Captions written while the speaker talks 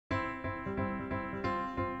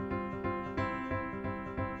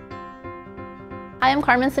I am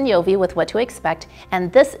Carmen Sognonvi with What to Expect,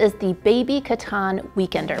 and this is the Baby Katan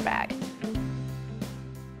Weekender bag.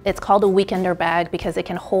 It's called a weekender bag because it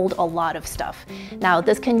can hold a lot of stuff. Now,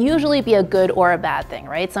 this can usually be a good or a bad thing,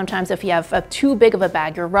 right? Sometimes if you have too big of a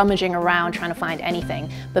bag, you're rummaging around trying to find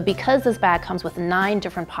anything. But because this bag comes with 9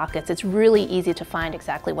 different pockets, it's really easy to find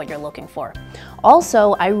exactly what you're looking for.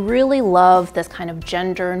 Also, I really love this kind of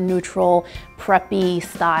gender neutral, preppy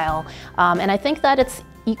style. And I think that it's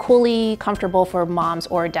equally comfortable for moms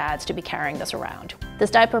or dads to be carrying this around.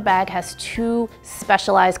 This diaper bag has 2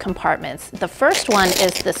 specialized compartments. The first one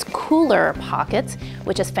is this cooler pocket,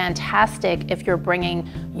 which is fantastic if you're bringing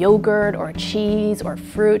yogurt or cheese or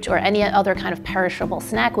fruit or any other kind of perishable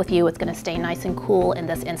snack with you. It's going to stay nice and cool in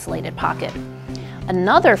this insulated pocket.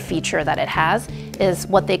 Another feature that it has is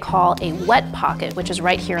what they call a wet pocket, which is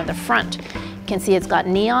right here in the front. You can see it's got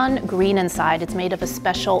neon green inside. It's made of a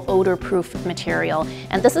special odor-proof material.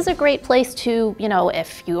 And this is a great place to,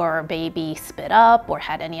 if your baby spit up or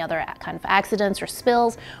had any other kind of accidents or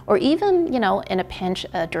spills, or even, in a pinch,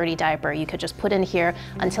 a dirty diaper, you could just put in here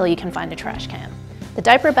until you can find a trash can. The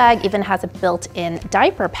diaper bag even has a built-in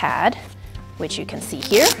diaper pad, which you can see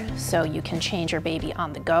here, so you can change your baby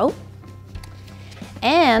on the go.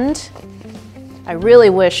 And I really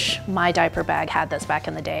wish my diaper bag had this back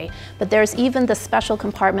in the day, but there's even the special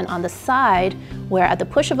compartment on the side where at the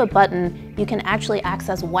push of a button, you can actually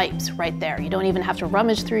access wipes right there. You don't even have to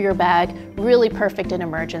rummage through your bag. Really perfect in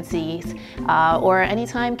emergencies or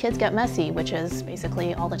anytime kids get messy, which is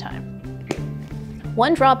basically all the time.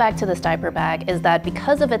 One drawback to this diaper bag is that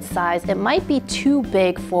because of its size, it might be too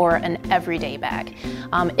big for an everyday bag.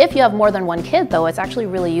 If you have more than one kid though, it's actually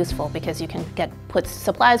really useful because you can put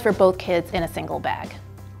supplies for both kids in a single bag.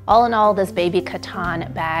 All in all, this Baby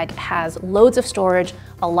Katan bag has loads of storage,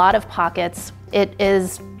 a lot of pockets. It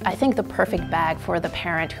is, I think, the perfect bag for the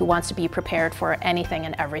parent who wants to be prepared for anything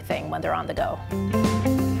and everything when they're on the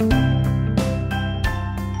go.